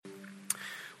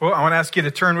Well, I want to ask you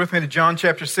to turn with me to John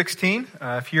chapter 16.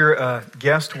 If you're a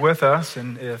guest with us,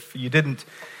 and if you didn't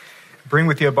bring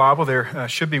with you a Bible, there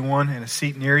should be one in a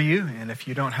seat near you. And if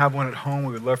you don't have one at home,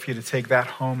 we would love for you to take that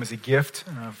home as a gift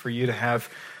for you to have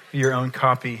your own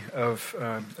copy of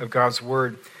God's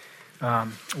Word.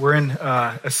 We're in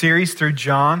a series through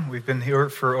John. We've been here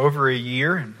for over a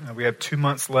year, and we have 2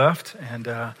 months left.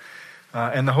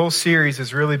 And the whole series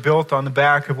is really built on the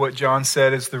back of what John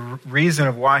said is the reason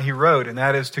of why he wrote, and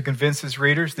that is to convince his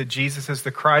readers that Jesus is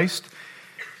the Christ,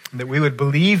 and that we would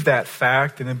believe that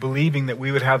fact, and in believing that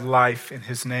we would have life in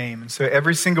his name. And so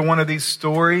every single one of these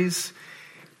stories,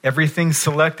 everything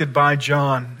selected by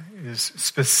John is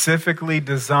specifically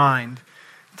designed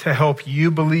to help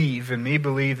you believe and me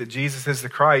believe that Jesus is the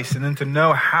Christ, and then to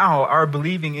know how our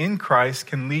believing in Christ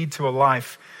can lead to a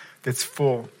life that's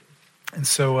full. And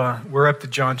so we're up to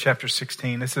John chapter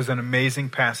 16. This is an amazing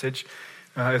passage.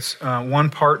 It's one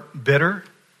part bitter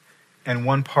and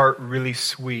one part really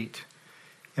sweet.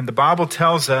 And the Bible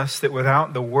tells us that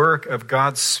without the work of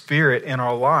God's Spirit in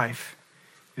our life,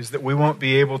 is that we won't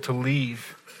be able to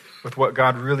leave with what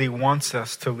God really wants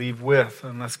us to leave with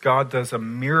unless God does a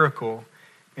miracle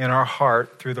in our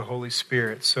heart through the Holy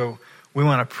Spirit. So we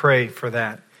want to pray for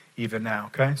that even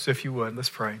now, okay? So if you would, let's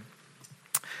pray.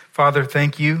 Father,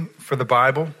 thank you for the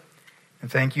Bible, and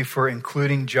thank you for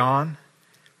including John.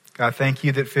 God, thank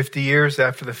you that 50 years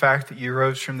after the fact that you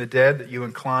rose from the dead, that you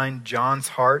inclined John's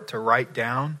heart to write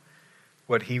down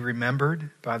what he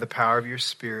remembered by the power of your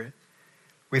Spirit.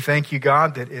 We thank you,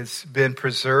 God, that it's been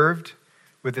preserved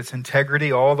with its integrity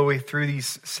all the way through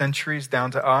these centuries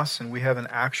down to us, and we have an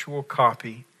actual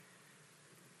copy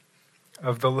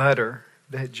of the letter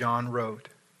that John wrote.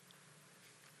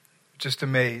 Just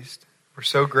amazed. We're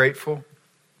so grateful,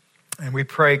 and we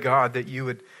pray, God, that you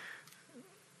would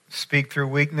speak through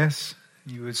weakness,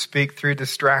 you would speak through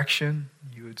distraction,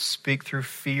 you would speak through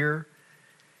fear,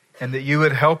 and that you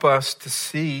would help us to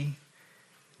see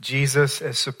Jesus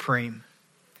as supreme.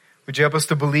 Would you help us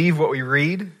to believe what we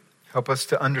read, help us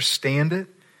to understand it,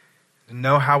 to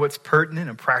know how it's pertinent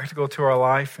and practical to our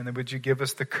life, and then would you give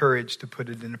us the courage to put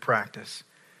it into practice.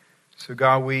 So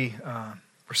God, we're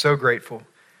so grateful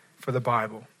for the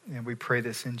Bible. And we pray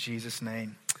this in Jesus'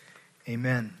 name.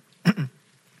 Amen.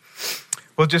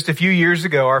 Well, just a few years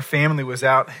ago, our family was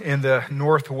out in the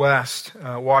Northwest,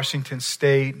 Washington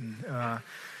State, and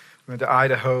we went to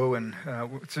Idaho, and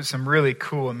some really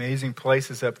cool, amazing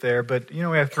places up there. But, we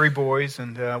have 3 boys,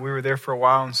 and we were there for a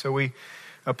while, and so we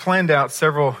planned out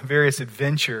several various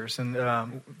adventures. And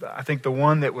I think the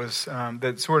one that was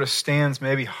that sort of stands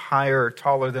maybe higher or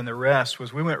taller than the rest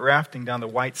was we went rafting down the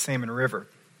White Salmon River.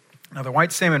 Now, the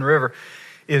White Salmon River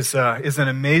is an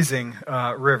amazing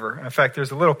river. In fact,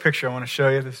 there's a little picture I want to show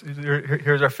you.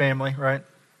 Here's our family, right?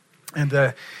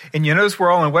 And you notice we're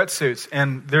all in wetsuits,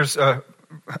 and there's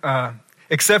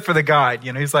except for the guide,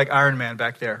 he's like Iron Man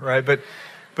back there, right? But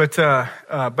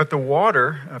the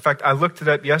water. In fact, I looked it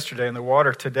up yesterday, and the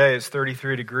water today is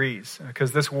 33 degrees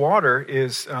because this water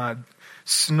is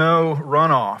snow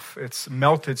runoff. It's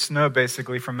melted snow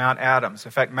basically from Mount Adams. In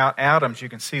fact, Mount Adams you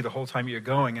can see the whole time you're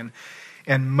going,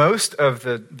 and most of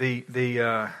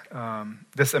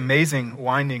this amazing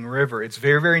winding river, it's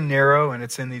very, very narrow, and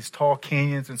it's in these tall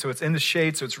canyons, and so it's in the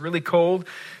shade, so it's really cold.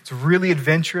 It's really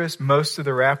adventurous. Most of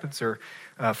the rapids are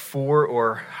 4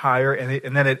 or higher,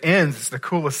 and then it ends. It's the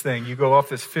coolest thing. You go off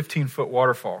this 15-foot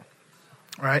waterfall,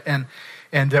 right? And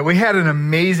we had an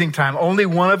amazing time. Only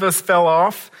one of us fell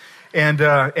off. And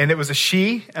it was a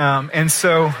she, and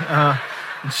so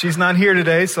she's not here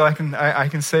today, so I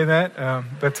can say that.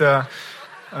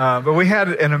 But we had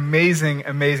an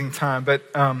amazing time. But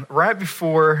right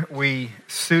before we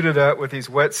suited up with these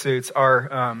wetsuits,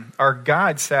 our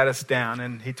guide sat us down,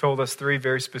 and he told us 3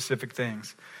 very specific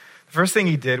things. The first thing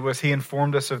he did was he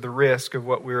informed us of the risk of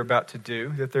what we were about to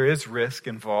do, that there is risk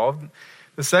involved.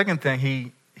 The second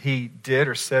thing he did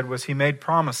or said was he made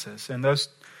promises, and those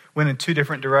went in 2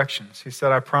 different directions. He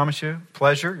said, I promise you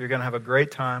pleasure, you're going to have a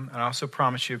great time, and I also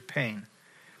promise you pain.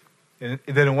 And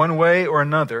that in one way or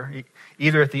another,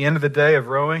 either at the end of the day of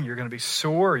rowing, you're going to be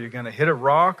sore, or you're going to hit a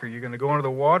rock, or you're going to go into the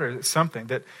water. It's something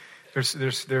that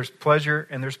there's pleasure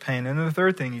and there's pain. And then the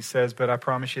third thing he says, but I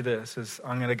promise you this, is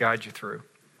I'm going to guide you through.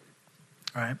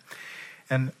 All right?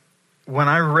 And when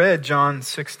I read John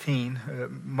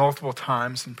 16 multiple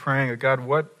times and praying, God,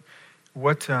 what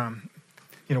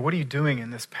are you doing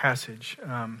in this passage?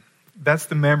 That's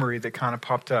the memory that kind of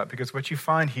popped up, because what you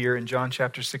find here in John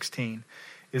chapter 16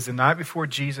 is the night before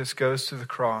Jesus goes to the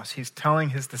cross, he's telling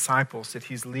his disciples that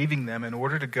he's leaving them in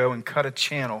order to go and cut a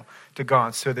channel to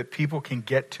God so that people can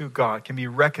get to God, can be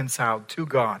reconciled to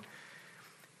God.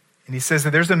 And he says that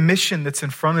there's a mission that's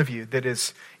in front of you that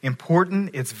is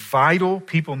important, it's vital.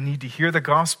 People need to hear the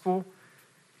gospel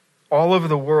all over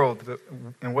the world.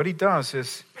 And what he does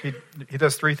is, he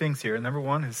does three things here. Number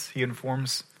one is he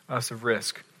informs us of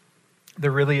risk.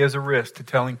 There really is a risk to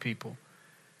telling people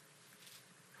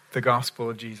the gospel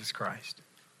of Jesus Christ.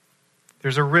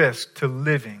 There's a risk to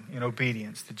living in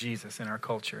obedience to Jesus in our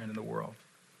culture and in the world.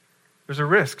 There's a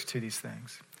risk to these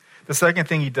things. The second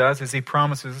thing he does is he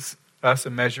promises us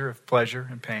a measure of pleasure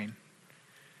and pain.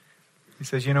 He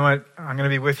says, you know what? I'm going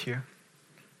to be with you.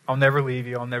 I'll never leave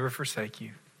you. I'll never forsake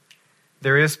you.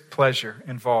 There is pleasure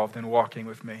involved in walking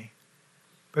with me,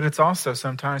 but it's also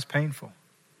sometimes painful.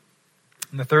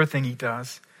 And the third thing he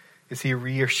does is he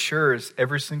reassures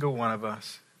every single one of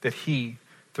us that he,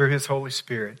 through his Holy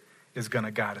Spirit, is going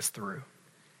to guide us through.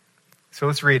 So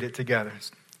let's read it together.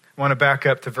 I want to back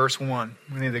up to verse 1.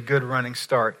 We need a good running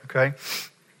start, okay?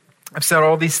 I've said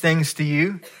all these things to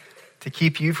you to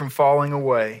keep you from falling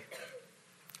away.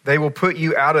 They will put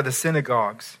you out of the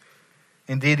synagogues.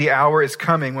 Indeed, the hour is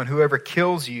coming when whoever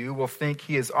kills you will think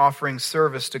he is offering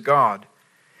service to God.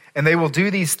 And they will do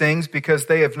these things because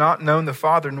they have not known the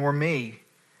Father nor me.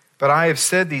 But I have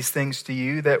said these things to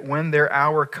you that when their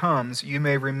hour comes, you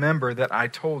may remember that I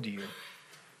told you.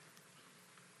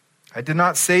 I did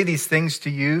not say these things to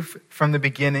you from the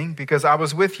beginning because I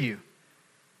was with you.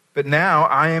 But now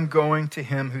I am going to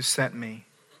him who sent me.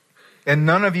 And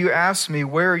none of you asked me,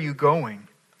 where are you going?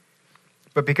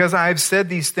 But because I have said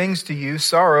these things to you,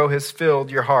 sorrow has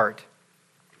filled your heart.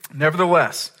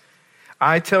 Nevertheless,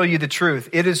 I tell you the truth.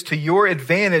 It is to your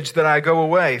advantage that I go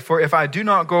away. For if I do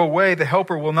not go away, the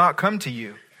Helper will not come to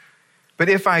you. But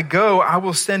if I go, I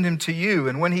will send him to you.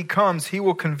 And when he comes, he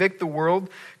will convict the world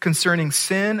concerning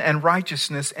sin and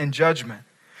righteousness and judgment.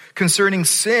 Concerning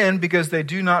sin, because they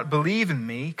do not believe in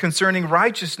me. Concerning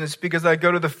righteousness, because I go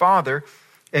to the Father,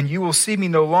 and you will see me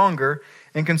no longer.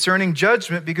 And concerning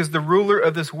judgment, because the ruler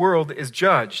of this world is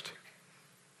judged.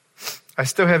 I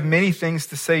still have many things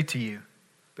to say to you,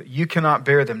 but you cannot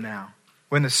bear them now.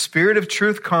 When the Spirit of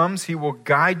truth comes, he will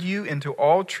guide you into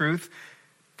all truth,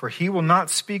 for he will not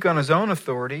speak on his own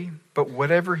authority, but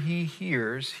whatever he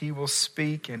hears, he will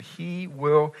speak, and he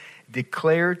will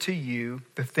declare to you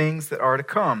the things that are to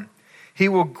come. He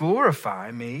will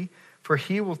glorify me, for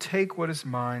he will take what is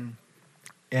mine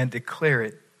and declare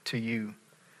it to you.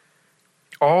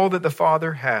 All that the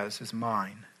Father has is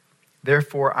mine.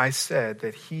 Therefore I said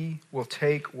that he will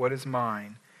take what is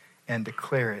mine and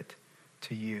declare it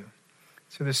to you.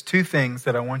 So there's two things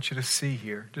that I want you to see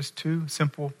here. Just two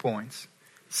simple points.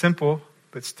 Simple,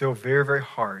 but still very, very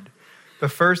hard. The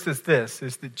first is this,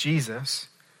 is that Jesus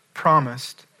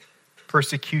promised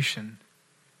persecution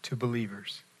to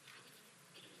believers.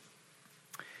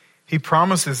 He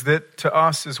promises that to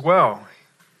us as well.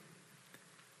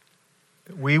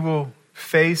 That we will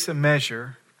face a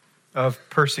measure of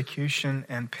persecution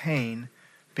and pain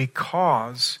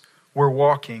because we're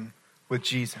walking with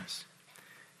Jesus.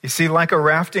 You see, like a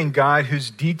rafting guide who's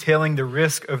detailing the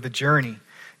risk of the journey,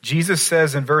 Jesus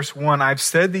says in verse 1, I've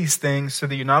said these things so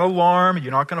that you're not alarmed,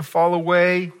 you're not going to fall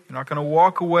away, you're not going to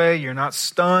walk away, you're not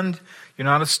stunned, you're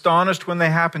not astonished when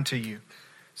they happen to you.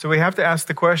 So we have to ask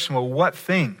the question, well, what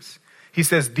things? He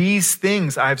says, these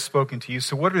things I've spoken to you.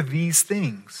 So what are these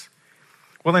things?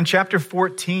 Well, in chapter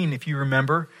 14, if you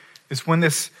remember, is when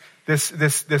this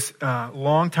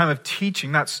long time of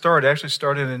teaching, actually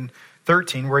started in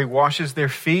 13, where he washes their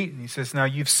feet, and he says, now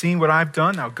you've seen what I've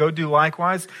done, now go do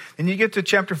likewise. And you get to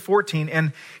chapter 14,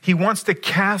 and he wants to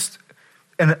cast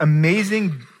an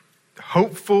amazing,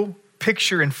 hopeful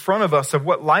picture in front of us of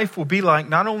what life will be like,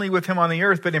 not only with him on the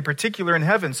earth, but in particular in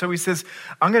heaven. So he says,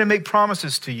 I'm going to make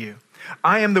promises to you.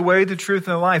 I am the way, the truth,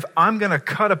 and the life. I'm going to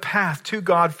cut a path to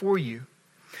God for you.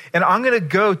 And I'm going to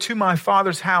go to my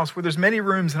Father's house where there's many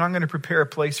rooms, and I'm going to prepare a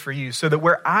place for you so that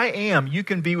where I am, you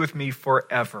can be with me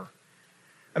forever.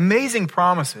 Amazing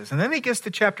promises. And then he gets to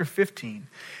chapter 15.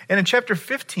 And in chapter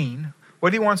 15,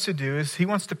 what he wants to do is he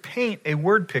wants to paint a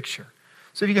word picture.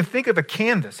 So you can think of a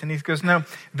canvas. And he goes, now,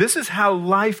 this is how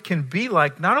life can be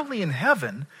like, not only in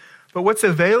heaven, but what's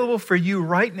available for you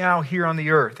right now here on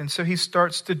the earth. And so he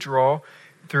starts to draw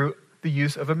through the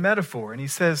use of a metaphor. And he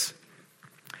says,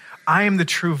 I am the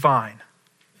true vine.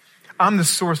 I'm the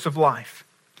source of life.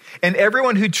 And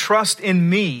everyone who trusts in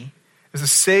me as the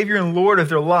Savior and Lord of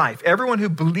their life, everyone who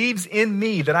believes in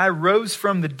me that I rose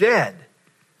from the dead,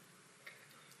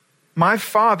 my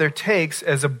Father takes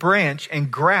as a branch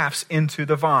and grafts into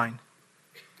the vine.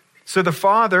 So the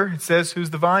Father, it says, who's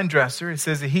the vine dresser, it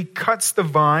says that he cuts the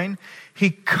vine, he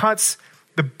cuts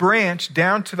the branch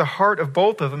down to the heart of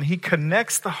both of them, he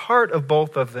connects the heart of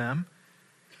both of them,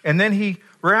 and then he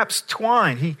wraps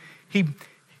twine.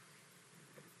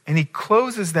 And he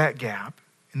closes that gap.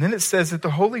 And then it says that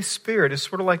the Holy Spirit is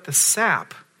sort of like the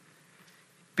sap,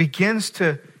 begins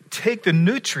to take the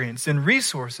nutrients and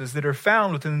resources that are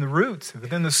found within the roots,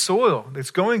 within the soil that's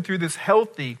going through this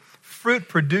healthy,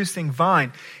 fruit-producing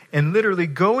vine, and literally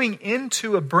going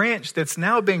into a branch that's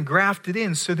now been grafted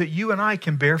in so that you and I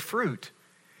can bear fruit.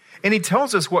 And he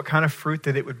tells us what kind of fruit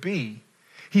that it would be.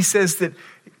 He says that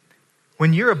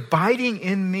when you're abiding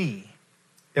in me,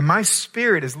 and my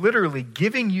Spirit is literally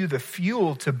giving you the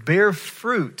fuel to bear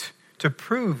fruit, to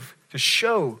prove, to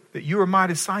show that you are my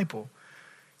disciple,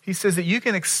 he says that you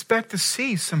can expect to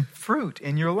see some fruit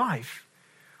in your life.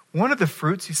 One of the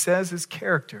fruits, he says, is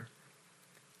character.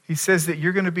 He says that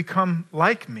you're going to become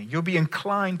like me. You'll be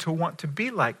inclined to want to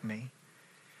be like me.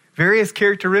 Various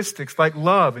characteristics like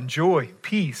love and joy,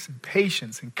 peace and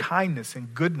patience and kindness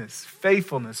and goodness,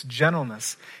 faithfulness,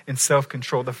 gentleness, and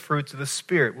self-control. The fruits of the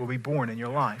Spirit will be born in your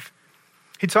life.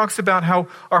 He talks about how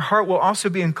our heart will also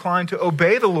be inclined to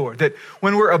obey the Lord. That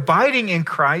when we're abiding in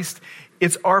Christ,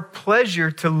 it's our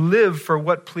pleasure to live for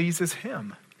what pleases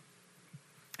Him.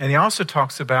 And he also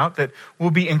talks about that we'll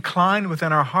be inclined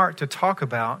within our heart to talk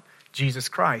about Jesus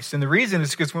Christ. And the reason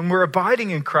is because when we're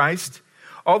abiding in Christ,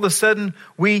 all of a sudden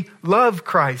we love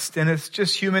Christ, and it's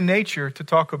just human nature to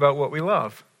talk about what we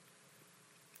love.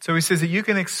 So he says that you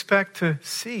can expect to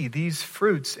see these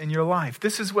fruits in your life.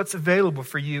 This is what's available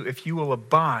for you if you will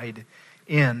abide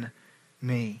in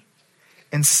me.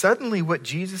 And suddenly what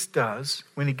Jesus does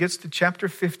when he gets to chapter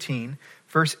 15,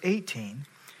 verse 18,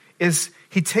 is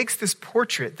he takes this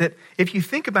portrait that, if you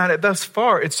think about it thus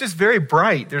far, it's just very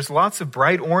bright. There's lots of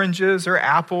bright oranges or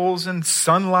apples and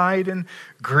sunlight and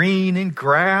green and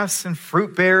grass and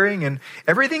fruit bearing, and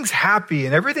everything's happy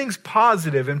and everything's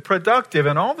positive and productive.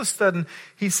 And all of a sudden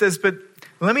he says, but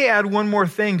let me add one more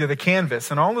thing to the canvas.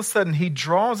 And all of a sudden he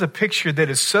draws a picture that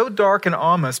is so dark and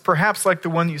ominous, perhaps like the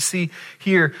one you see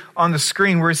here on the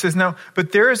screen, where he says, no,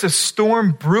 but there is a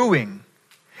storm brewing.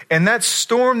 And that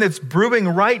storm that's brewing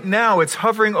right now, it's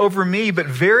hovering over me, but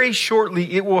very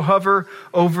shortly it will hover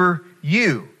over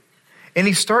you. And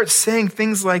he starts saying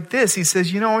things like this. He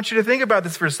says, I want you to think about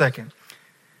this for a second.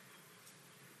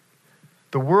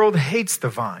 The world hates the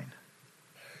vine.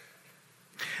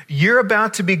 You're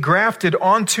about to be grafted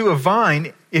onto a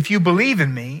vine if you believe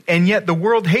in me, and yet the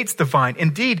world hates the vine.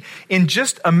 Indeed, in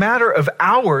just a matter of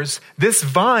hours, this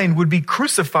vine would be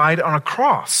crucified on a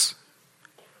cross.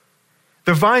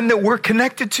 The vine that we're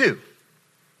connected to.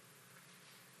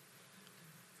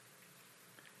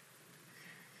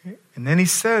 And then he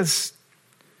says,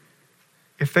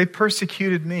 if they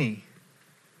persecuted me,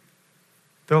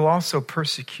 they'll also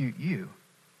persecute you.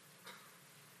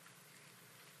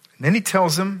 And then he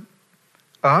tells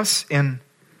us in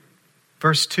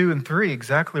verse 2 and 3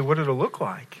 exactly what it'll look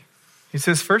like. He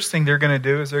says, first thing they're going to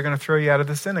do is they're going to throw you out of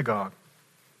the synagogue.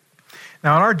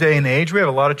 Now, in our day and age, we have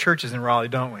a lot of churches in Raleigh,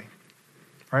 don't we?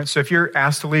 Right? So if you're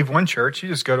asked to leave one church, you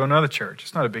just go to another church.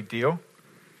 It's not a big deal.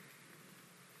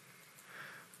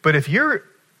 But if you're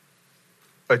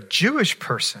a Jewish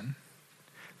person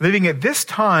living at this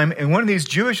time in one of these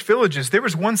Jewish villages, there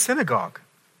was one synagogue.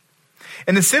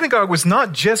 And the synagogue was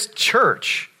not just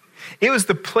church. It was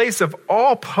the place of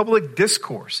all public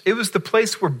discourse. It was the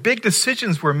place where big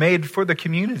decisions were made for the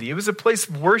community. It was a place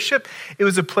of worship. It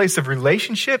was a place of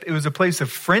relationship. It was a place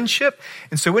of friendship.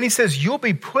 And so when he says you'll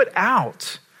be put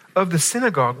out of the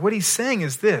synagogue, what he's saying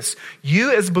is this: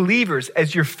 you as believers,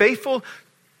 as you're faithful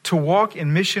to walk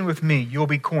in mission with me, you'll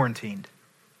be quarantined.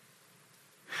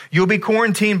 You'll be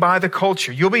quarantined by the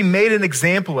culture. You'll be made an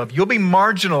example of. You'll be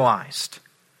marginalized.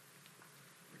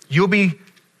 You'll be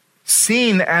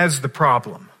seen as the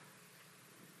problem.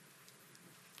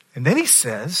 And then he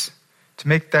says, to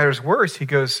make matters worse, he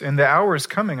goes, and the hour is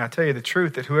coming, I tell you the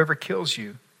truth, that whoever kills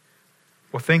you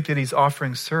will think that he's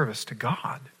offering service to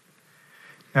God.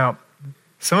 Now,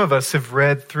 some of us have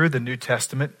read through the New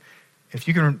Testament. If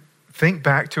you can think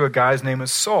back to a guy's name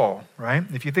is Saul, right?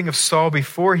 If you think of Saul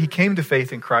before he came to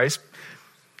faith in Christ,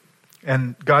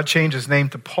 and God changed his name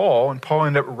to Paul, and Paul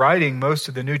ended up writing most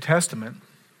of the New Testament.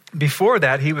 Before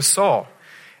that, he was Saul.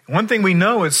 And one thing we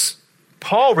know is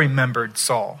Paul remembered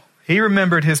Saul. He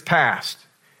remembered his past,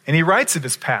 and he writes of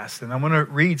his past, and I want to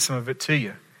read some of it to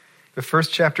you. The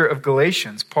first chapter of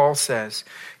Galatians, Paul says,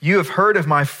 "You have heard of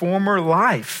my former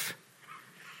life."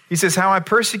 He says, "How I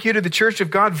persecuted the church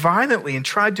of God violently and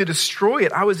tried to destroy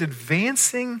it. I was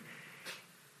advancing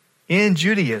in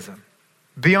Judaism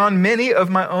beyond many of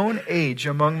my own age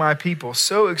among my people.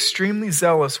 So extremely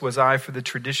zealous was I for the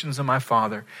traditions of my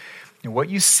father." And what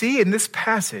you see in this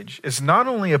passage is not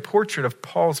only a portrait of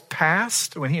Paul's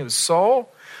past when he was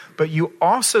Saul, but you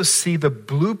also see the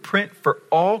blueprint for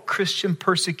all Christian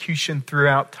persecution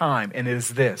throughout time, and it is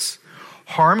this: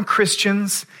 harm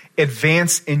Christians,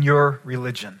 advance in your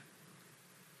religion.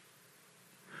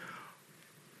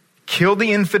 Kill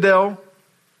the infidel,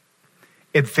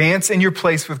 advance in your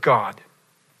place with God.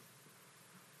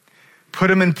 Put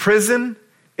them in prison,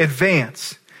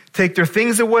 advance. Take their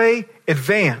things away,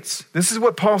 advance. This is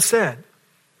what Paul said.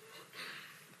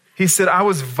 He said, I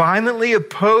was violently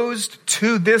opposed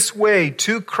to this way,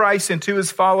 to Christ and to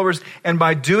his followers, and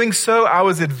by doing so, I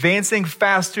was advancing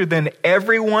faster than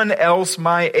everyone else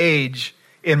my age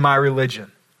in my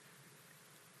religion.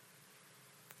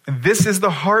 And this is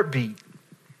the heartbeat.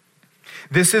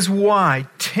 This is why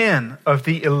 10 of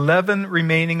the 11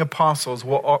 remaining apostles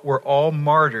were all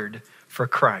martyred for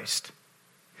Christ.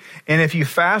 And if you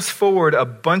fast forward a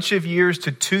bunch of years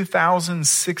to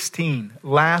 2016,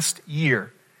 last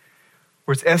year,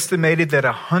 where it's estimated that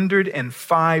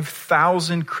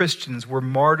 105,000 Christians were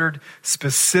martyred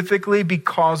specifically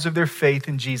because of their faith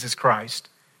in Jesus Christ.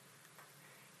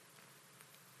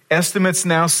 Estimates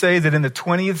now say that in the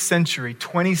 20th century,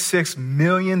 26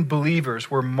 million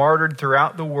believers were martyred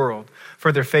throughout the world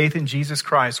for their faith in Jesus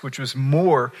Christ, which was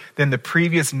more than the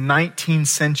previous 19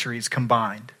 centuries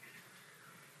combined.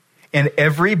 And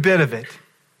every bit of it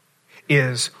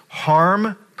is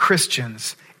harm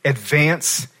Christians,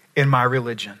 advance in my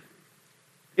religion.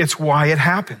 It's why it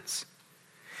happens.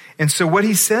 And so what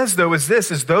he says, though, is this: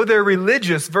 is though they're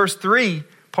religious, verse 3,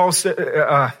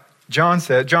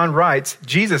 John writes,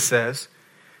 Jesus says,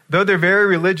 though they're very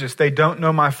religious, they don't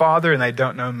know my Father and they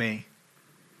don't know me.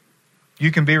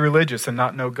 You can be religious and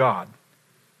not know God.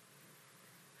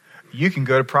 You can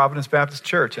go to Providence Baptist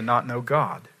Church and not know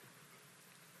God.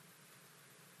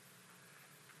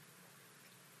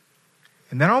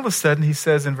 And then all of a sudden he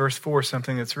says in verse 4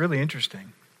 something that's really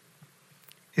interesting.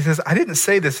 He says, I didn't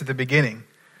say this at the beginning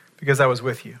because I was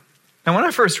with you. Now when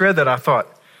I first read that, I thought,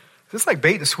 is this like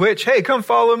bait and switch? Hey, come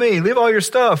follow me. Leave all your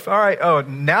stuff. All right. Oh,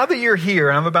 now that you're here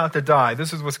and I'm about to die,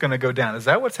 this is what's going to go down. Is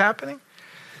that what's happening?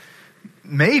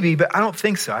 Maybe, but I don't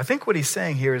think so. I think what he's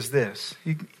saying here is this.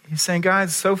 He's saying,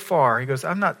 guys, so far, he goes,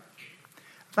 I've not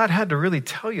had to really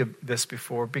tell you this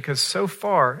before because so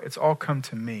far it's all come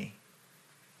to me.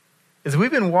 As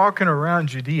we've been walking around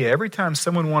Judea, every time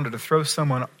someone wanted to throw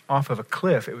someone off of a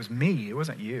cliff, it was me. It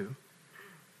wasn't you.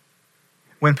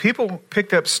 When people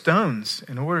picked up stones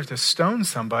in order to stone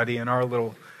somebody in our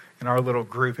little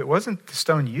group, it wasn't to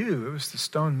stone you, it was to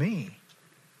stone me.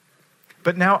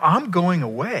 But now I'm going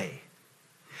away.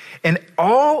 And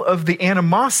all of the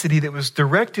animosity that was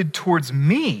directed towards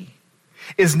me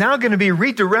is now going to be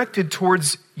redirected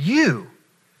towards you.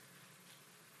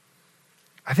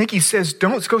 I think he says,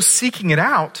 don't go seeking it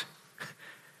out.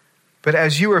 But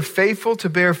as you are faithful to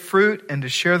bear fruit and to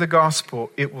share the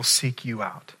gospel, it will seek you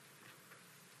out.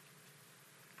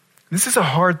 This is a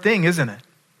hard thing, isn't it?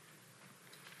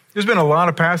 There's been a lot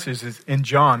of passages in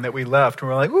John that we left and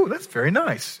we're like, ooh, that's very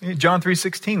nice. John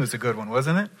 3:16 was a good one,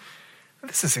 wasn't it?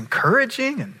 This is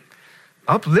encouraging and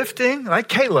uplifting, like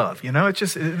K-Love,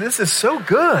 this is so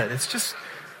good. It's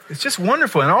just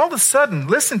wonderful. And all of a sudden,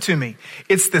 listen to me,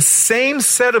 it's the same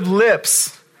set of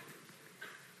lips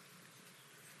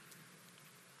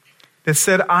that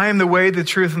said, I am the way, the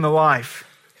truth, and the life,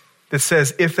 that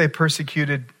says, if they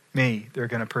persecuted me, they're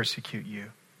going to persecute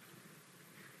you.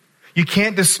 You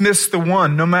can't dismiss the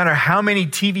one, no matter how many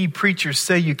TV preachers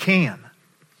say you can.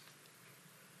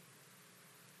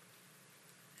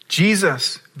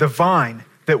 Jesus, the vine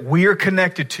that we are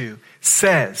connected to,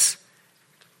 says,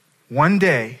 one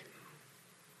day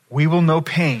we will know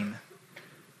pain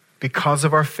because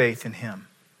of our faith in him.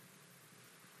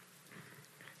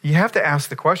 You have to ask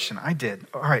the question. I did.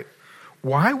 All right.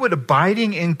 Why would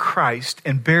abiding in Christ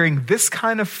and bearing this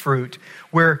kind of fruit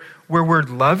where we're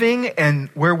loving and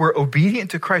where we're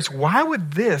obedient to Christ, why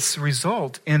would this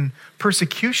result in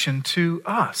persecution to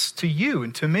us, to you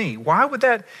and to me? Why would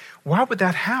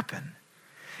that happen?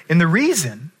 And the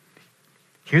reason,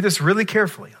 hear this really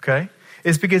carefully, okay,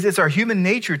 is because it's our human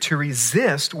nature to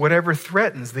resist whatever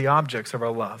threatens the objects of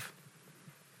our love.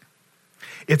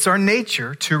 It's our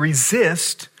nature to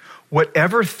resist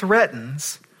whatever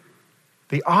threatens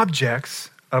the objects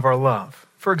of our love.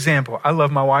 For example, I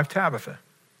love my wife, Tabitha.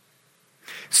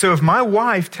 So if my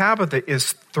wife, Tabitha,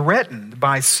 is threatened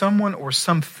by someone or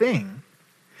something,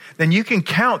 then you can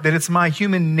count that it's my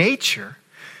human nature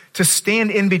to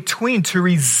stand in between, to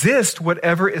resist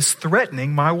whatever is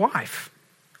threatening my wife.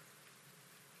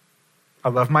 I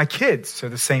love my kids, so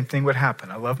the same thing would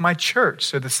happen. I love my church,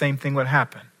 so the same thing would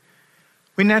happen.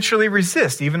 We naturally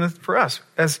resist, even for us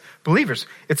as believers.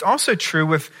 It's also true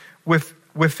with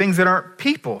with things that aren't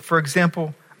people. For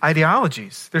example,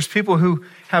 ideologies. There's people who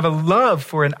have a love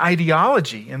for an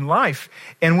ideology in life.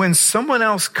 And when someone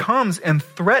else comes and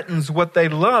threatens what they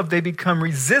love, they become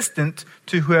resistant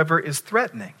to whoever is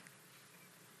threatening.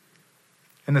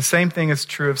 And the same thing is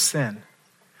true of sin.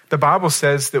 The Bible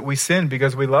says that we sin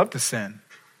because we love to sin.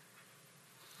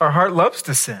 Our heart loves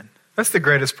to sin. That's the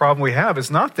greatest problem we have. It's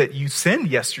not that you sinned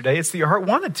yesterday, it's that your heart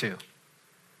wanted to.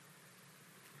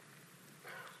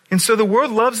 And so the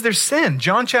world loves their sin.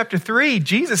 John chapter 3,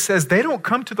 Jesus says they don't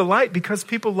come to the light because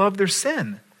people love their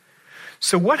sin.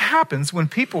 So what happens when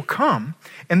people come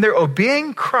and they're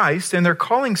obeying Christ and they're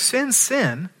calling sin,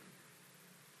 sin?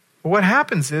 What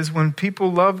happens is when people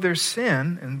love their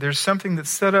sin and there's something that's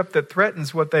set up that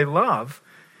threatens what they love,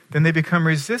 then they become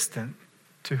resistant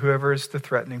to whoever is the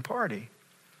threatening party.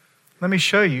 Let me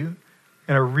show you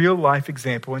in a real life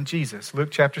example in Jesus. Luke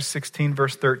chapter 16,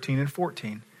 verse 13 and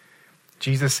 14.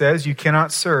 Jesus says, you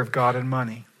cannot serve God and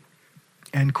money.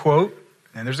 End quote.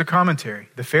 And there's a commentary.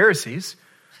 The Pharisees,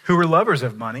 who were lovers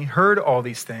of money, heard all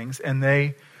these things and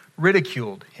they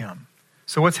ridiculed him.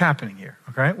 So what's happening here?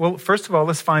 Okay. Well, first of all,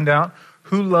 let's find out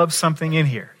who loves something in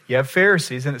here. You have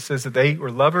Pharisees and it says that they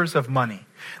were lovers of money.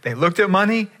 They looked at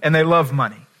money and they loved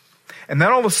money. And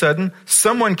then all of a sudden,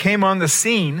 someone came on the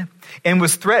scene and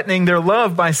was threatening their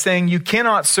love by saying, you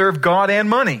cannot serve God and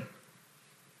money.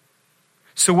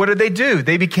 So what did they do?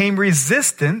 They became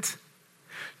resistant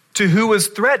to who was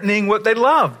threatening what they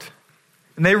loved.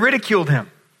 And they ridiculed him.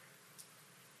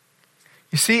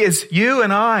 You see, as you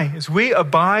and I, as we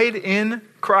abide in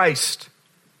Christ,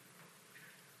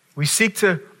 we seek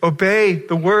to obey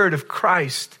the word of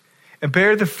Christ and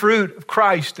bear the fruit of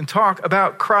Christ and talk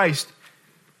about Christ,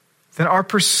 then our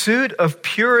pursuit of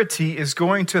purity is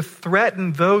going to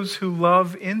threaten those who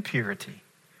love impurity.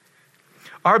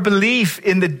 Our belief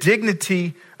in the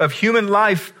dignity of human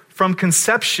life from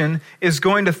conception is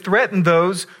going to threaten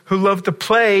those who love to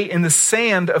play in the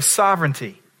sand of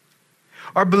sovereignty.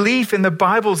 Our belief in the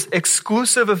Bible's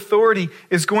exclusive authority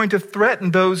is going to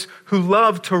threaten those who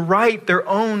love to write their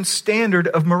own standard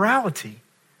of morality.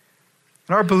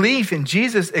 And our belief in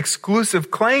Jesus' exclusive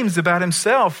claims about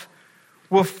himself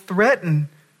will threaten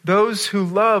those who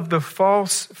love the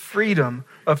false freedom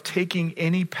of taking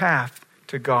any path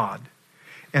to God.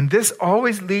 And this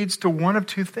always leads to one of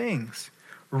two things: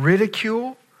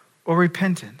 ridicule or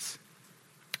repentance.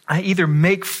 I either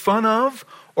make fun of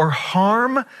or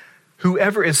harm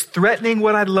whoever is threatening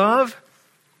what I love,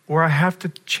 or I have to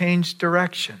change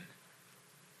direction.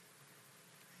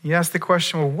 You ask the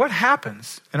question, well, what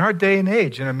happens in our day and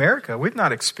age in America? We've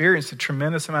not experienced a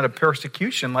tremendous amount of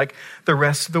persecution like the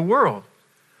rest of the world.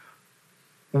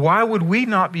 Why would we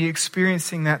not be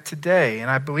experiencing that today?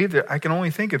 And I believe that I can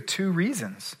only think of two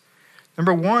reasons.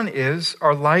 Number one is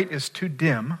our light is too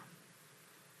dim,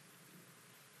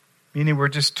 meaning we're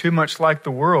just too much like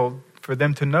the world for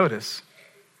them to notice.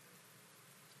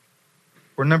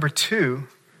 Or number two,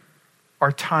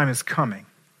 our time is coming.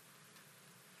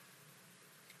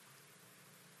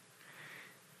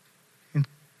 And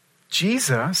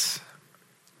Jesus,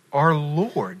 our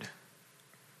Lord,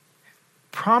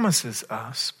 promises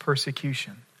us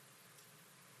persecution.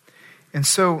 And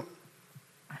so,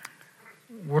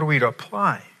 what are we to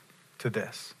apply to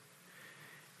this?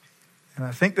 And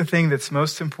I think the thing that's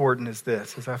most important is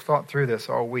this, as I've thought through this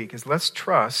all week, is let's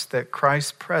trust that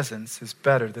Christ's presence is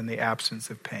better than the absence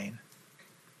of pain.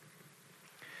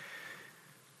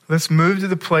 Let's move to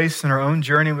the place in our own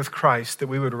journey with Christ that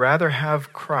we would rather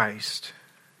have Christ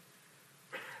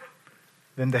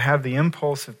than to have the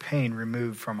impulse of pain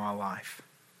removed from our life.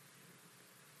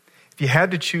 If you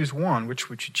had to choose one, which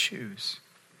would you choose?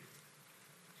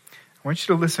 I want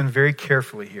you to listen very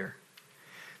carefully here.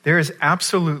 There is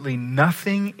absolutely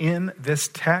nothing in this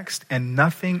text and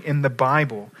nothing in the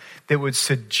Bible that would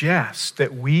suggest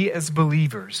that we as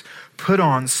believers put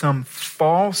on some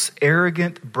false,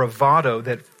 arrogant bravado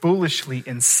that foolishly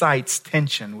incites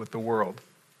tension with the world.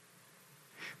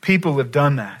 People have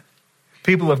done that.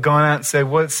 People have gone out and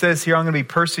said, well, it says here I'm going to be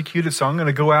persecuted, so I'm going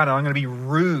to go out and I'm going to be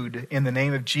rude in the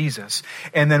name of Jesus.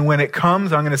 And then when it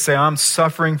comes, I'm going to say I'm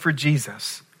suffering for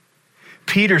Jesus.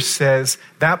 Peter says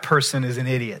that person is an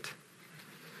idiot.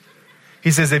 He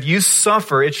says, if you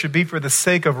suffer, it should be for the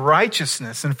sake of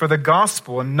righteousness and for the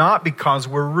gospel and not because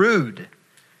we're rude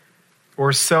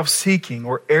or self-seeking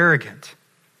or arrogant.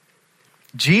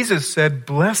 Jesus said,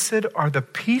 blessed are the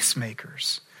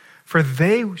peacemakers, for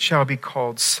they shall be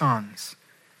called sons,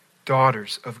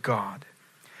 daughters of God.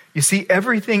 You see,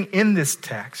 everything in this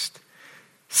text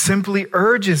simply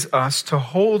urges us to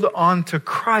hold on to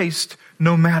Christ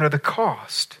no matter the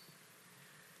cost.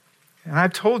 And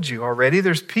I've told you already,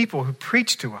 there's people who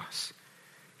preach to us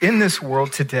in this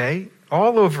world today,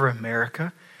 all over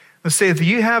America. They'll say, if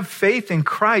you have faith in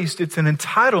Christ, it's an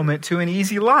entitlement to an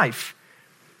easy life.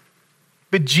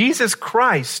 But Jesus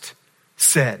Christ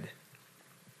said,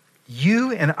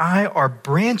 you and I are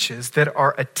branches that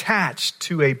are attached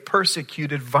to a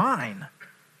persecuted vine.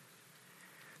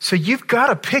 So you've got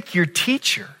to pick your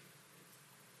teacher.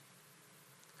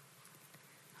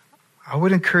 I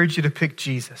would encourage you to pick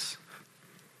Jesus.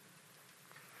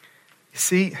 You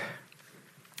see,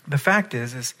 the fact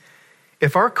is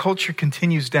if our culture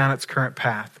continues down its current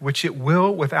path, which it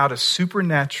will without a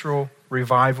supernatural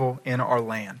revival in our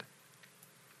land,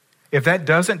 if that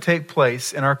doesn't take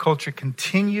place and our culture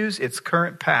continues its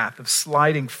current path of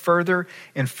sliding further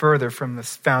and further from the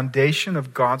foundation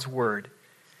of God's word,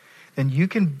 then you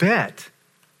can bet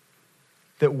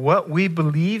that what we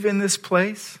believe in this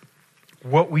place,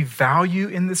 what we value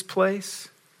in this place,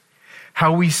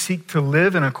 how we seek to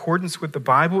live in accordance with the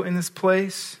Bible in this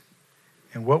place,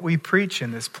 and what we preach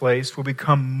in this place will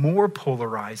become more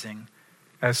polarizing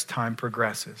as time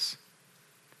progresses.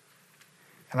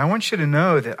 And I want you to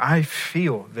know that I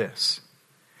feel this.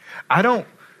 I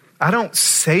don't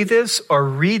say this or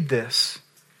read this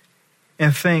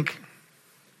and think,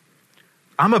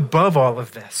 I'm above all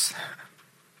of this.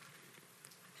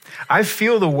 I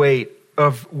feel the weight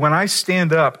of when I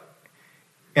stand up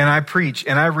and I preach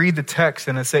and I read the text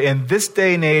and I say, in this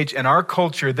day and age and our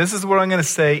culture, this is what I'm going to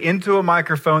say into a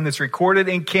microphone that's recorded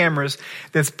in cameras,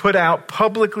 that's put out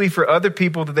publicly for other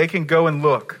people that they can go and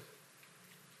look.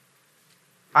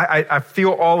 I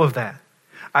feel all of that.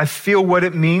 I feel what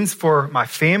it means for my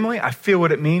family. I feel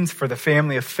what it means for the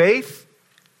family of faith.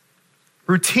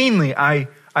 Routinely,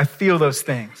 I feel those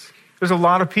things. There's a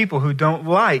lot of people who don't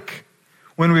like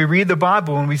when we read the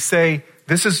Bible and we say,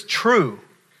 this is true.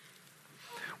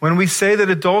 When we say that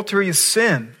adultery is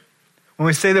sin. When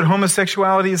we say that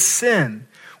homosexuality is sin.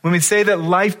 When we say that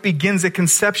life begins at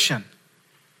conception.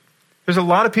 There's a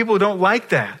lot of people who don't like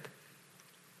that.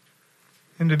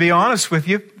 And to be honest with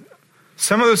you,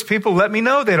 some of those people let me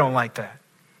know they don't like that.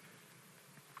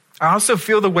 I also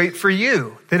feel the weight for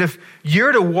you, that if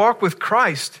you're to walk with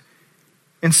Christ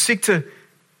and seek to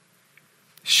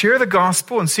share the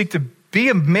gospel and seek to be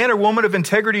a man or woman of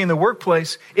integrity in the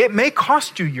workplace, it may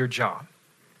cost you your job.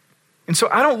 And so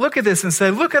I don't look at this and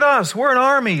say, look at us, we're an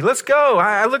army, let's go.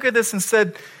 I look at this and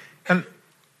said, and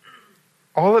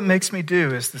all it makes me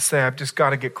do is to say, I've just got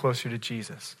to get closer to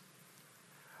Jesus.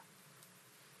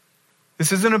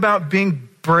 This isn't about being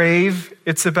brave.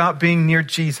 It's about being near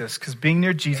Jesus, because being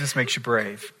near Jesus makes you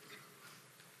brave.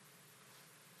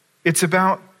 It's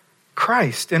about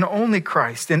Christ and only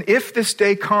Christ. And if this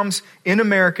day comes in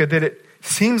America that it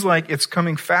seems like it's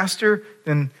coming faster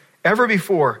than ever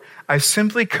before, I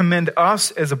simply commend us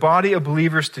as a body of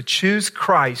believers to choose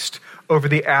Christ over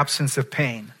the absence of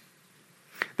pain.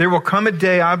 There will come a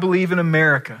day, I believe, in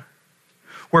America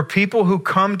where people who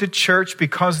come to church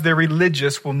because they're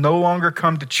religious will no longer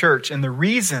come to church. And the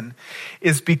reason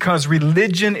is because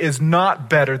religion is not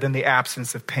better than the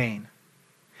absence of pain.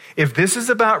 If this is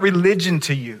about religion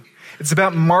to you, it's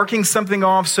about marking something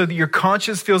off so that your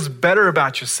conscience feels better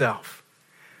about yourself.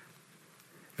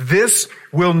 This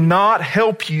will not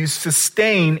help you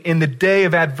sustain in the day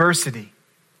of adversity.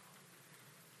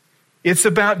 It's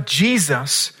about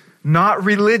Jesus, not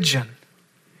religion.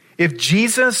 If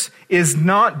Jesus is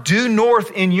not due north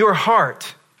in your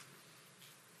heart,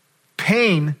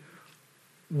 pain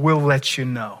will let you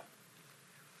know.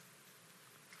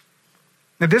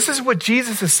 Now, this is what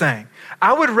Jesus is saying.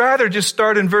 I would rather just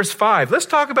start in verse 5. Let's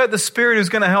talk about the Spirit who's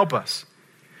going to help us.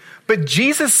 But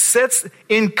Jesus sets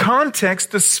in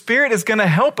context, the Spirit is going to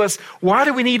help us. Why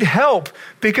do we need help?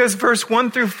 Because verse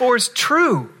 1 through 4 is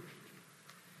true.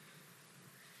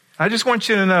 I just want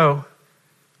you to know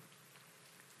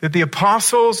that the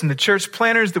apostles and the church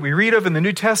planners that we read of in the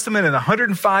New Testament and the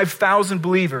 105,000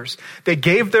 believers that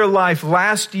gave their life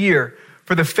last year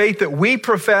for the faith that we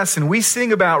profess and we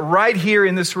sing about right here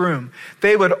in this room,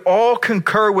 they would all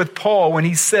concur with Paul when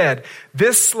he said,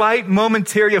 this slight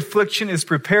momentary affliction is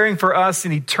preparing for us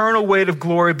an eternal weight of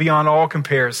glory beyond all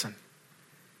comparison.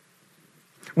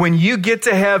 When you get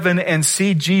to heaven and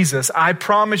see Jesus, I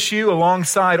promise you,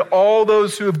 alongside all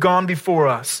those who have gone before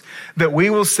us, that we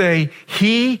will say,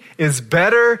 he is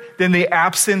better than the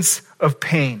absence of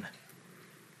pain.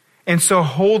 And so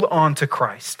hold on to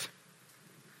Christ.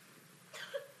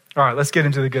 All right, let's get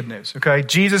into the good news, okay?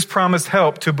 Jesus promised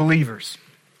help to believers.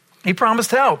 He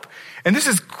promised help. And this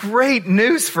is great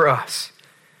news for us.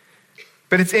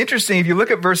 But it's interesting, if you look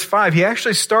at verse 5, he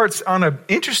actually starts on an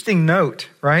interesting note,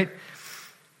 right?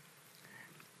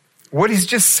 what he's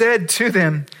just said to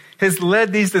them has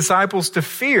led these disciples to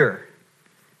fear,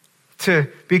 to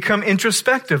become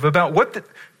introspective about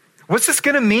what's this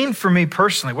going to mean for me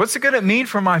personally? What's it going to mean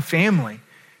for my family?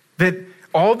 That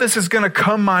all this is going to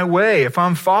come my way if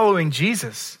I'm following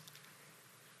Jesus.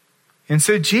 And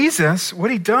so Jesus,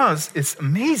 what he does is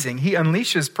amazing. He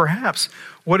unleashes perhaps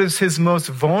what is his most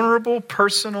vulnerable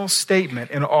personal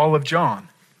statement in all of John.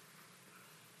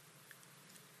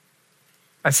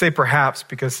 I say perhaps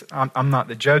because I'm not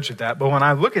the judge of that, but when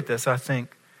I look at this, I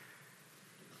think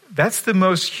that's the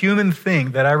most human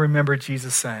thing that I remember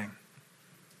Jesus saying.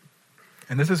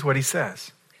 And this is what he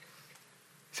says.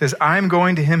 He says, I am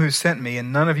going to him who sent me,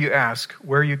 and none of you ask,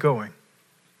 where are you going?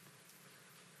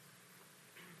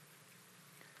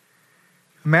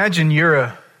 Imagine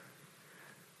you're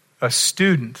a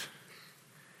student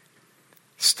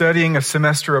studying a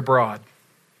semester abroad.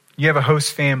 You have a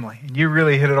host family, and you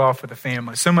really hit it off with the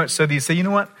family. So much so that you say, you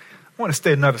know what? I want to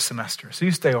stay another semester. So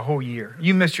you stay a whole year.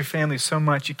 You miss your family so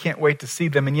much, you can't wait to see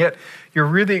them. And yet, you're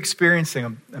really experiencing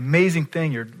an amazing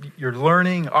thing. You're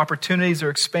learning, opportunities are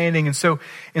expanding. And so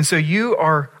you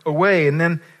are away. And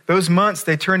then those months,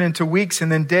 they turn into weeks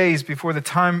and then days before the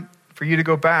time for you to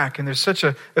go back. And there's such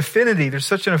an affinity, there's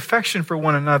such an affection for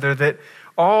one another that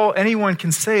all anyone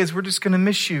can say is, we're just going to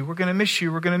miss you. We're going to miss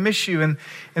you. We're going to miss you. And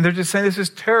they're just saying, this is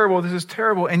terrible. This is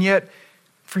terrible. And yet,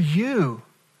 for you,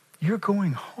 you're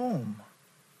going home.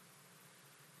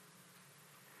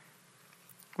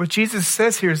 What Jesus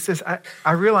says here is this.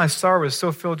 I realize sorrow has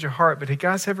so filled your heart, but have you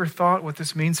guys ever thought what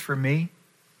this means for me?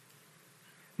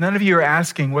 None of you are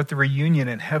asking what the reunion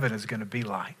in heaven is going to be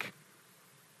like.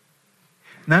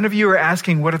 None of you are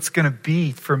asking what it's going to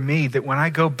be for me that when I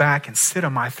go back and sit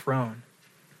on my throne.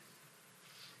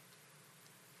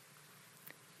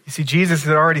 You see, Jesus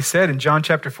had already said in John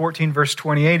chapter 14, verse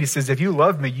 28, he says, if you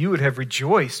loved me, you would have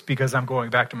rejoiced because I'm going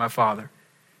back to my Father.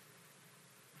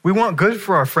 We want good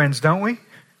for our friends, don't we?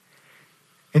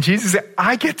 And Jesus said,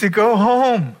 I get to go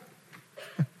home.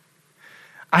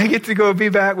 I get to go be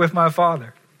back with my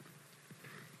Father.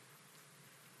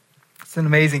 It's an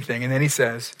amazing thing. And then he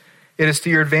says, it is to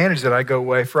your advantage that I go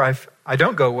away, for if I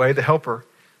don't go away, the Helper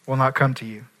will not come to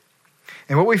you.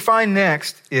 And what we find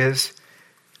next is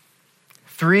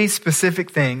 3 specific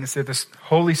things that the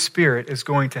Holy Spirit is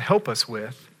going to help us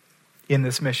with in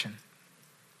this mission.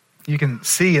 You can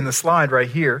see in the slide right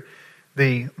here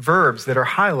the verbs that are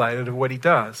highlighted of what he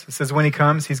does. It says when he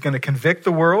comes, he's going to convict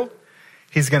the world.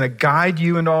 He's going to guide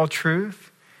you into all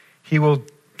truth. He will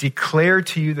declare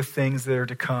to you the things that are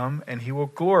to come, and he will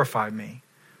glorify me.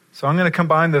 So I'm going to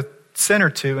combine the center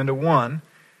 2 into one.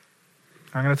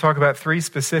 I'm going to talk about 3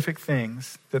 specific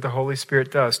things that the Holy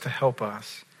Spirit does to help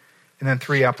us, and then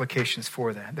 3 applications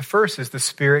for that. The first is the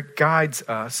Spirit guides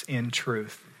us in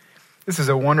truth. This is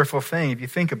a wonderful thing if you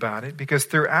think about it, because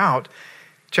throughout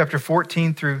chapter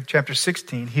 14 through chapter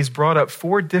 16, he's brought up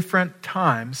 4 different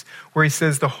times where he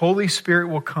says the Holy Spirit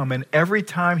will come. And every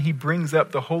time he brings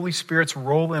up the Holy Spirit's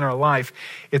role in our life,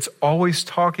 it's always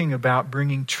talking about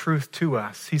bringing truth to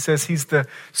us. He says he's the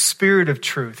Spirit of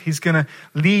truth. He's going to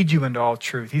lead you into all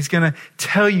truth. He's going to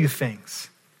tell you things.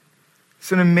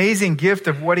 It's an amazing gift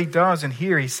of what he does. And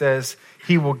here he says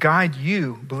he will guide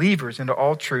you, believers, into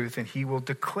all truth, and he will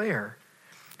declare.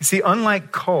 You see,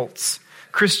 unlike cults,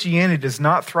 Christianity does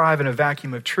not thrive in a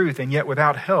vacuum of truth, and yet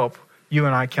without help, you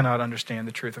and I cannot understand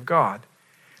the truth of God.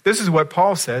 This is what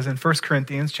Paul says in 1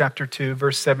 Corinthians chapter 2,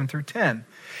 verse 7 through 10.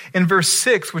 In verse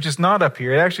 6, which is not up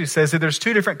here, it actually says that there's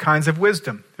 2 different kinds of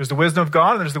wisdom. There's the wisdom of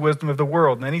God and there's the wisdom of the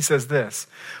world. And then he says this,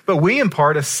 but we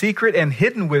impart a secret and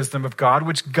hidden wisdom of God,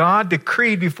 which God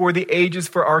decreed before the ages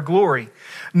for our glory.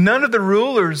 None of the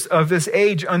rulers of this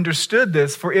age understood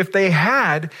this, for if they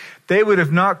had, they would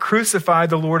have not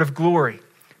crucified the Lord of glory.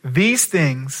 These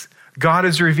things God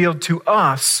has revealed to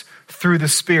us through the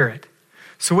Spirit.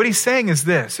 So what he's saying is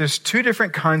this, there's 2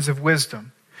 different kinds of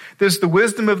wisdom. There's the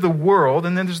wisdom of the world,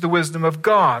 and then there's the wisdom of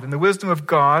God. And the wisdom of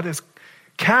God is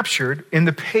captured in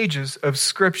the pages of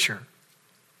Scripture.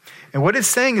 And what it's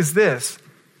saying is this,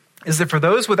 is that for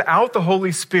those without the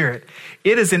Holy Spirit,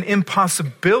 it is an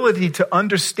impossibility to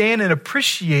understand and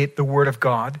appreciate the Word of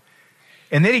God.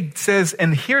 And then he says,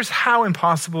 and here's how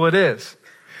impossible it is.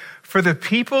 For the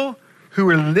people who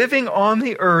were living on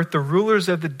the earth, the rulers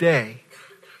of the day,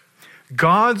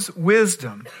 God's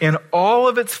wisdom in all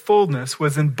of its fullness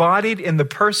was embodied in the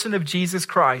person of Jesus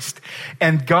Christ.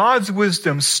 And God's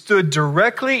wisdom stood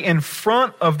directly in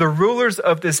front of the rulers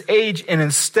of this age. And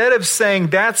instead of saying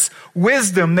that's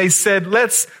wisdom, they said,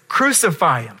 let's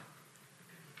crucify him.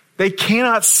 They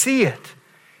cannot see it.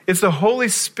 It's the Holy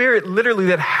Spirit literally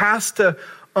that has to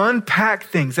unpack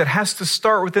things. It has to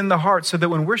start within the heart so that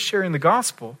when we're sharing the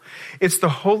gospel, it's the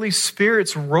Holy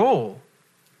Spirit's role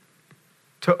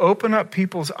to open up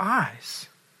people's eyes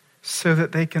so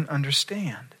that they can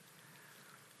understand.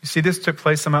 You see, this took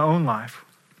place in my own life.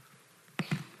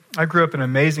 I grew up in an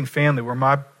amazing family where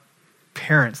my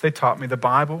parents, they taught me the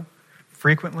Bible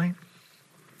frequently.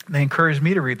 They encouraged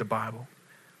me to read the Bible.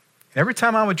 And every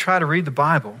time I would try to read the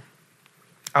Bible,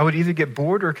 I would either get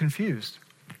bored or confused.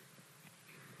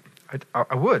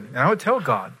 I would. And I would tell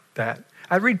God that.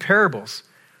 I'd read parables,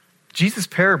 Jesus'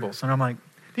 parables, and I'm like,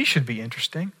 these should be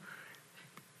interesting.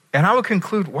 And I would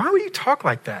conclude, why would you talk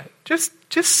like that? Just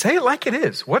say it like it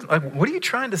is. What are you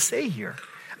trying to say here?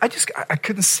 I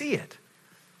couldn't see it.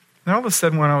 And all of a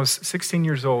sudden, when I was 16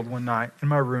 years old one night in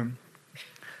my room,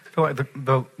 I feel like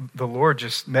the Lord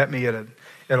just met me at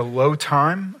a low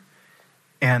time,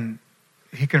 and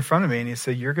he confronted me and he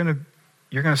said, you're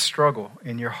gonna struggle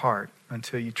in your heart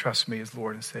until you trust me as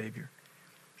Lord and Savior.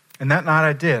 And that night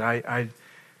I did.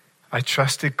 I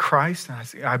trusted Christ, and I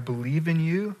said, I believe in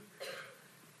you.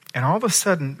 And all of a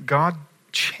sudden, God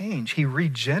changed. He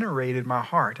regenerated my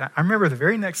heart. I remember the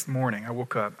very next morning I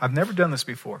woke up. I've never done this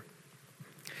before.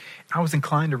 I was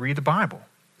inclined to read the Bible.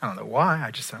 I don't know why.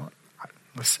 I just thought,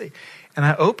 let's see. And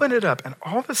I opened it up, and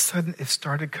all of a sudden it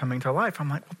started coming to life. I'm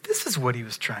like, well, this is what he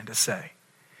was trying to say.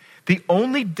 The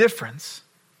only difference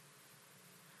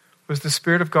was the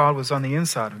Spirit of God was on the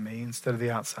inside of me instead of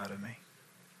the outside of me.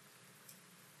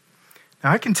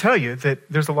 Now, I can tell you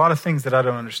that there's a lot of things that I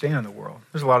don't understand in the world.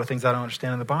 There's a lot of things I don't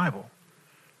understand in the Bible.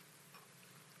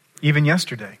 Even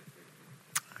yesterday,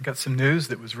 I got some news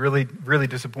that was really, really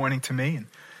disappointing to me. And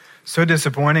so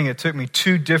disappointing, it took me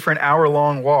 2 different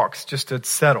hour-long walks just to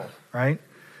settle, right?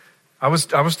 I was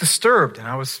disturbed and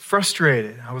I was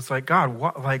frustrated. I was like, God,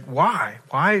 why?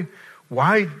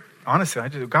 Why?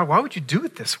 Honestly, God, why would you do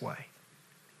it this way?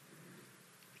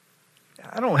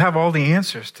 I don't have all the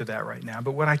answers to that right now,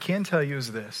 but what I can tell you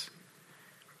is this,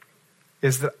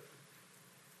 is that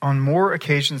on more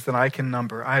occasions than I can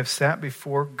number, I have sat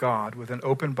before God with an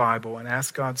open Bible and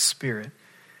asked God's Spirit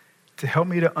to help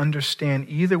me to understand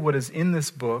either what is in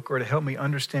this book or to help me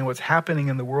understand what's happening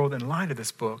in the world in light of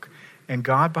this book. And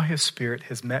God, by his Spirit,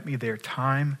 has met me there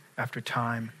time after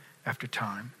time after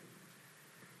time.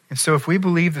 And so if we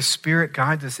believe the Spirit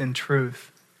guides us in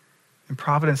truth, in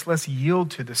providence, let's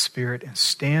yield to the Spirit and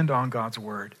stand on God's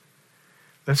word.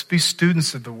 Let's be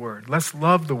students of the word. Let's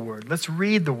love the word. Let's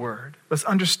read the word. Let's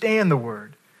understand the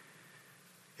word.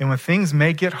 And when things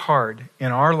may get hard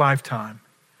in our lifetime,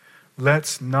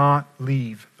 let's not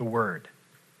leave the word.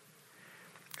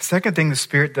 The second thing the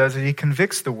Spirit does is he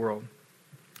convicts the world.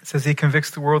 It says he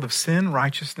convicts the world of sin,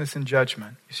 righteousness, and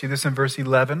judgment. You see this in verse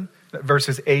 11,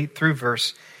 verses 8 through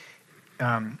verse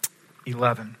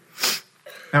 11.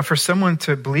 Now, for someone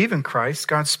to believe in Christ,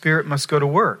 God's Spirit must go to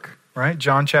work, right?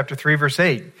 John chapter 3, verse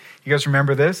 8. You guys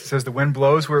remember this? It says the wind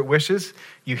blows where it wishes.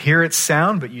 You hear its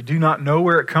sound, but you do not know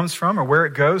where it comes from or where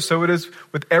it goes. So it is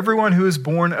with everyone who is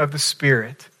born of the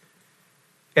Spirit.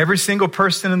 Every single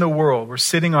person in the world, we're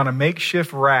sitting on a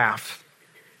makeshift raft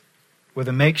with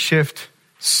a makeshift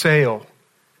sail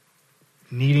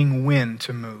needing wind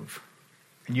to move.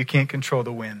 And you can't control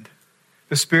the wind.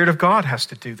 The Spirit of God has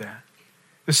to do that.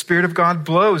 The Spirit of God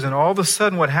blows, and all of a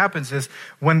sudden what happens is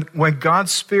when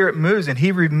God's Spirit moves and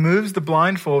he removes the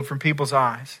blindfold from people's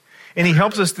eyes, and he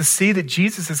helps us to see that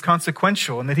Jesus is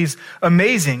consequential and that he's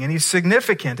amazing and he's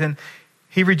significant, and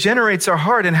he regenerates our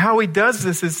heart. And how he does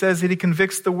this, it says that he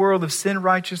convicts the world of sin,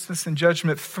 righteousness, and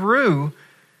judgment through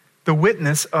the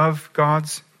witness of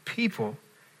God's people.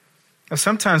 Now,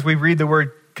 sometimes we read the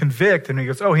word convict and he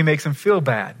goes, oh, he makes them feel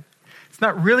bad. It's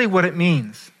not really what it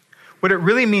means. What it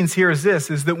really means here is this,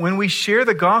 is that when we share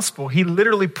the gospel, he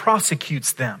literally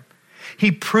prosecutes them.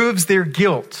 He proves their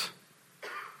guilt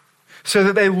so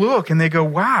that they look and they go,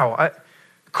 wow,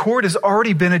 court has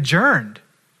already been adjourned.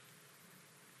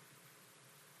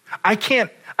 I can't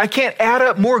add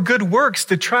up more good works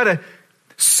to try to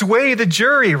sway the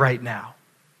jury right now.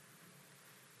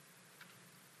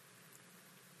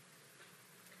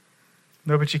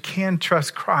 No, but you can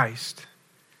trust Christ.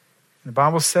 The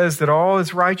Bible says that all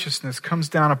his righteousness comes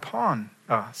down upon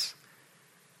us.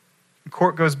 The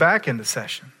court goes back into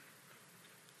session.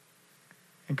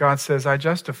 And God says, I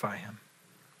justify him.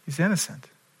 He's innocent.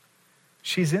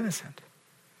 She's innocent.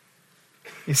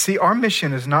 You see, our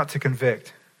mission is not to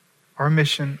convict. Our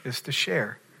mission is to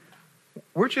share.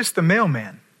 We're just the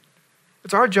mailman.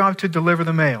 It's our job to deliver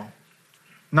the mail,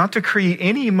 not to create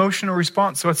any emotional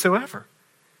response whatsoever.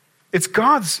 It's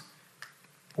God's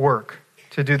work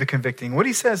to do the convicting. What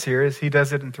he says here is he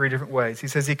does it in 3 different ways. He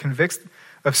says he convicts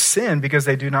of sin because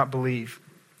they do not believe.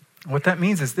 What that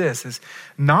means is this, is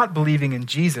not believing in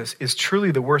Jesus is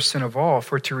truly the worst sin of all,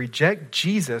 for to reject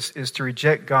Jesus is to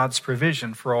reject God's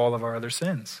provision for all of our other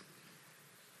sins.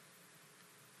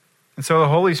 And so the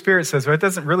Holy Spirit says, well, it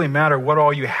doesn't really matter what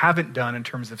all you haven't done in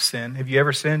terms of sin. Have you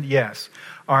ever sinned? Yes.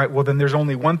 All right, well then there's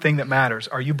only one thing that matters.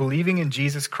 Are you believing in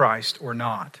Jesus Christ or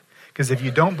not? Because if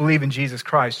you don't believe in Jesus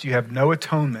Christ, you have no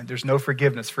atonement. There's no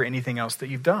forgiveness for anything else that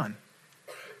you've done.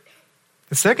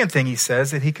 The second thing he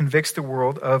says, that he convicts the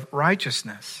world of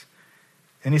righteousness.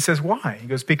 And he says, why? He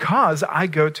goes, because I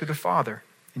go to the Father,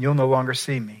 and you'll no longer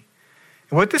see me.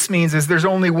 And what this means is there's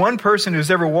only one person who's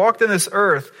ever walked on this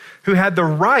earth who had the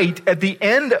right at the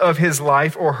end of his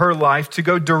life or her life to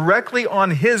go directly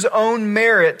on his own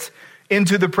merit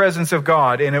into the presence of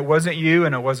God. And it wasn't you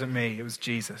and it wasn't me. It was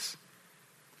Jesus.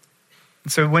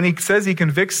 And so when he says he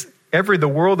convicts the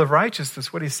world of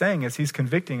righteousness, what he's saying is he's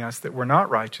convicting us that we're not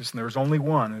righteous and there's only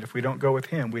one. And if we don't go with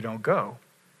him, we don't go.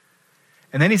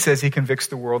 And then he says he convicts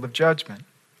the world of judgment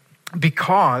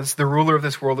because the ruler of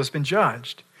this world has been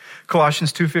judged.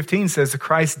 Colossians 2:15 says that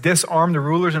Christ disarmed the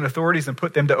rulers and authorities and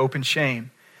put them to open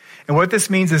shame. And what this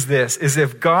means is this, is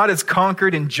if God has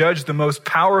conquered and judged the most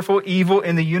powerful evil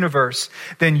in the universe,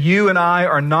 then you and I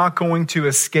are not going to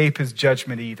escape his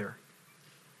judgment either.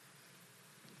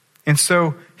 And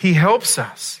so he helps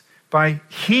us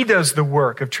he does the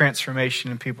work of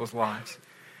transformation in people's lives.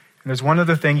 And there's one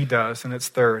other thing he does, and it's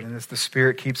third, and it's the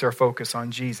Spirit keeps our focus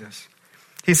on Jesus.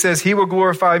 He says, he will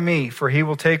glorify me, for he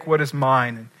will take what is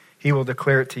mine, and he will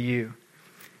declare it to you.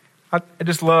 I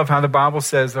just love how the Bible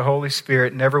says the Holy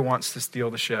Spirit never wants to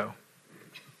steal the show.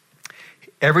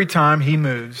 Every time he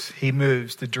moves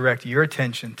to direct your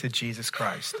attention to Jesus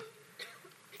Christ.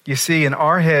 You see, in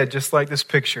our head, just like this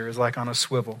picture is like on a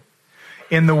swivel.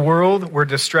 In the world, we're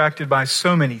distracted by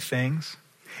so many things.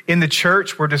 In the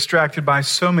church, we're distracted by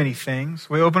so many things.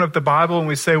 We open up the Bible and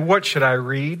we say, what should I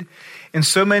read? And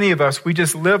so many of us, we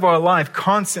just live our life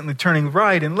constantly turning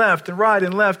right and left and right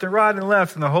and left and right and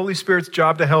left. And the Holy Spirit's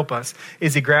job to help us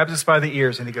is he grabs us by the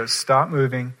ears and he goes, stop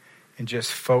moving and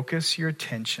just focus your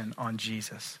attention on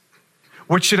Jesus.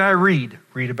 What should I read?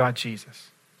 Read about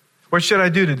Jesus. What should I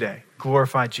do today?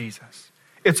 Glorify Jesus.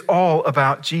 It's all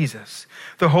about Jesus.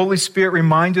 The Holy Spirit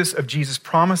reminds us of Jesus'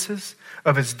 promises,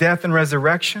 of his death and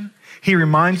resurrection. He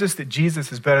reminds us that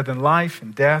Jesus is better than life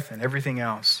and death and everything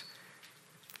else.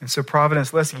 And so,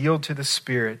 Providence, let's yield to the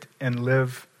Spirit and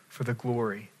live for the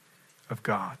glory of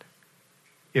God.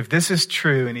 If this is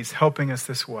true and he's helping us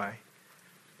this way,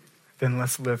 then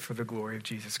let's live for the glory of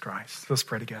Jesus Christ. Let's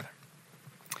pray together.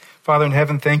 Father in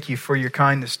heaven, thank you for your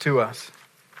kindness to us.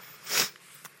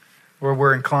 Where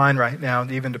we're inclined right now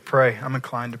even to pray. I'm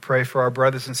inclined to pray for our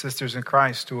brothers and sisters in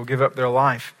Christ who will give up their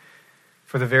life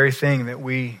for the very thing that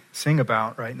we sing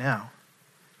about right now.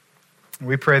 And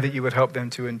we pray that you would help them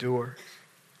to endure.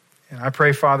 And I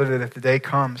pray, Father, that if the day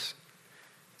comes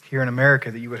here in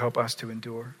America, that you would help us to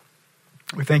endure.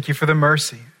 We thank you for the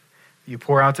mercy that you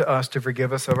pour out to us to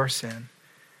forgive us of our sin.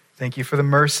 Thank you for the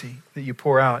mercy that you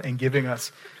pour out in giving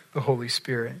us the Holy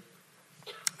Spirit.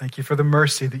 Thank you for the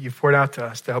mercy that you've poured out to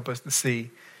us to help us to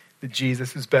see that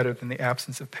Jesus is better than the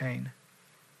absence of pain.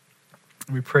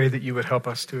 We pray that you would help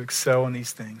us to excel in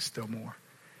these things still more.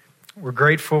 We're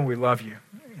grateful. We love you.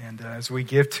 And as we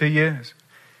give to you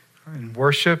in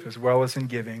worship as well as in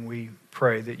giving, we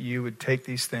pray that you would take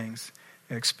these things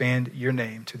and expand your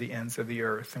name to the ends of the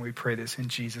earth. And we pray this in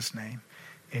Jesus' name.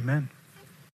 Amen.